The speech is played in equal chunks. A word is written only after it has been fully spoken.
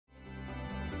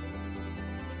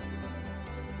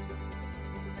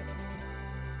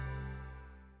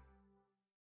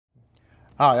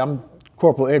Hi, I'm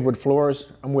Corporal Edward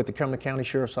Flores. I'm with the Cumberland County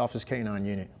Sheriff's Office Canine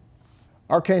Unit.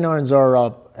 Our canines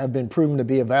have been proven to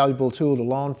be a valuable tool to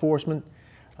law enforcement.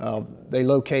 They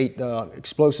locate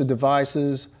explosive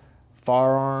devices,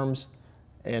 firearms,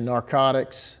 and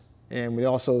narcotics, and we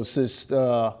also assist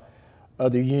other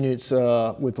units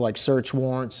with like search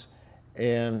warrants,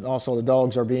 and also the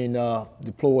dogs are being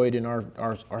deployed in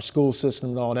our school system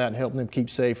and all that, and helping them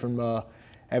keep safe from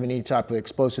having any type of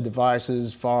explosive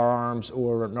devices, firearms,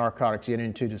 or narcotics get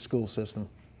into the school system.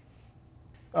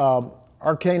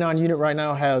 Our canine unit right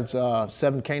now has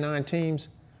 7 canine teams.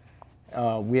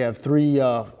 We have 3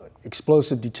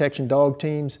 explosive detection dog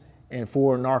teams and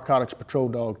 4 narcotics patrol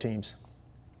dog teams.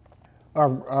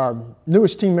 Our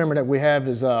newest team member that we have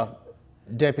is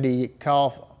Deputy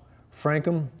Kyle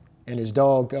Frankum and his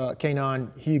dog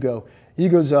Canine Hugo.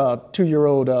 Hugo's a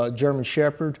 2-year-old German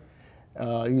Shepherd.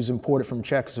 He was imported from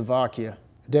Czechoslovakia.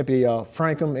 Deputy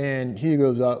Frankum and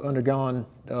Hugo's undergone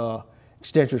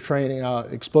extensive training,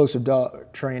 explosive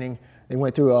dog training. They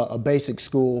went through a basic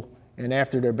school, and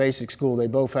after their basic school, they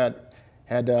both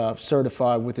had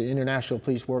certified with the International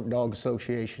Police Work Dog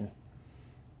Association.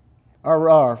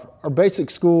 Our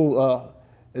basic school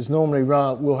is normally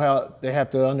they have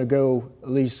to undergo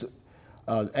at least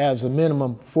as a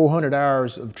minimum 400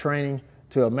 hours of training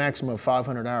to a maximum of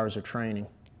 500 hours of training.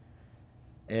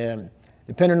 And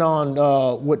depending on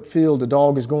what field the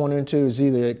dog is going into, is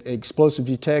either explosive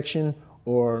detection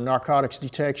or narcotics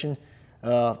detection.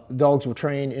 Dogs will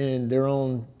train in their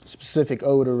own specific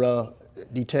odor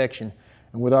detection.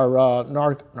 And with our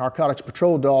narcotics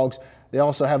patrol dogs, they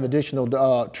also have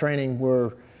additional training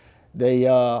where they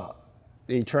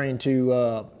train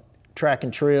to track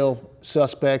and trail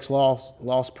suspects,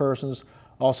 lost persons,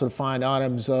 also to find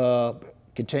items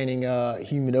containing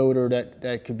human odor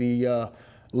that could be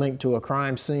linked to a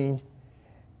crime scene.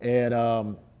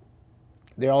 And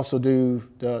they also do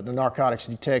the narcotics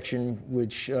detection,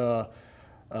 which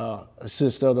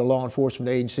assists other law enforcement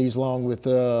agencies along with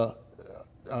our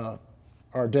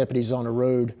deputies on the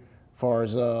road as far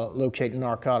as locating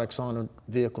narcotics on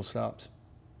vehicle stops.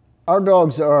 Our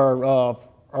dogs are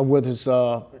with us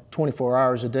 24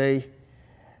 hours a day,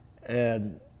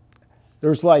 and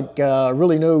there's like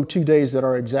really no 2 days that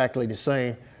are exactly the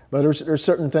same, but there's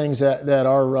certain things that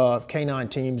our canine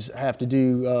teams have to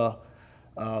do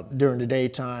during the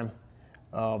daytime.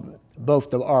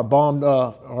 Both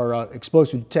our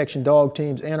explosive detection dog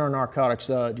teams and our narcotics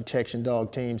detection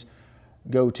dog teams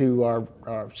go to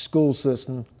our school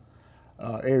system,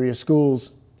 area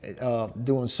schools,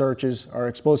 doing searches. Our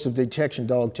explosive detection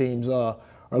dog teams are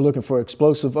looking for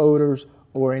explosive odors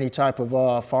or any type of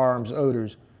firearms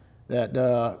odors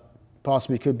that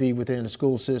possibly could be within the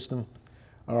school system.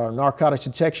 Our narcotics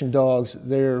detection dogs,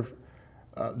 they're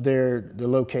there to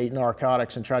locate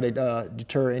narcotics and try to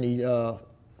deter any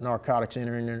narcotics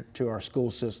entering into our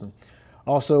school system.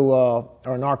 Also,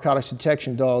 our narcotics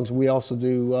detection dogs, we also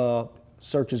do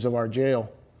searches of our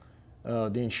jail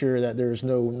to ensure that there's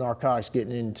no narcotics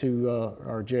getting into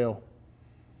our jail.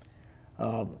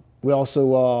 We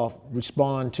also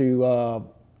respond to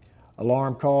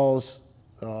alarm calls,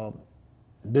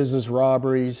 business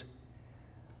robberies,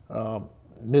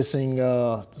 missing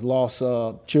lost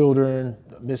children,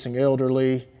 missing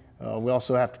elderly. We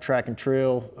also have to track and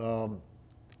trail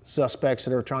suspects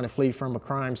that are trying to flee from a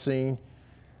crime scene,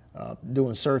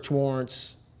 doing search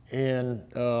warrants and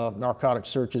narcotic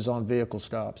searches on vehicle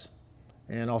stops,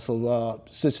 and also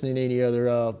assisting any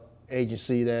other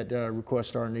agency that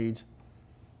requests our needs.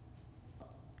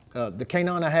 The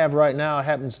canine I have right now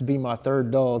happens to be my 3rd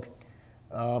dog.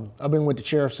 I've been with the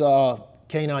Sheriff's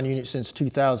Canine Unit since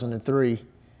 2003,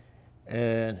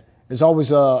 and it's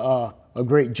always a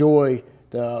great joy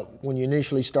when you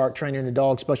initially start training a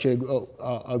dog, especially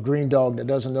a green dog that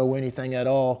doesn't know anything at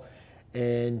all,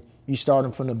 and you start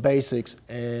them from the basics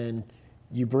and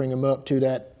you bring them up to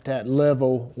that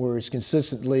level where it's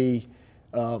consistently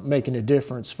making a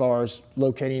difference as far as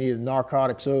locating either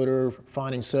narcotics odor,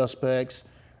 finding suspects,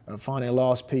 finding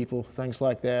lost people, things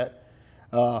like that.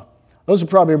 Those are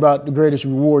probably about the greatest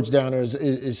rewards down there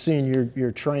is seeing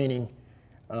your training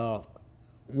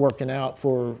working out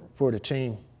for the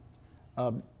team.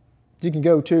 You can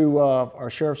go to our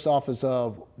Sheriff's Office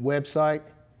website.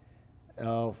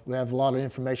 We have a lot of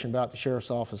information about the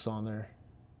Sheriff's Office on there.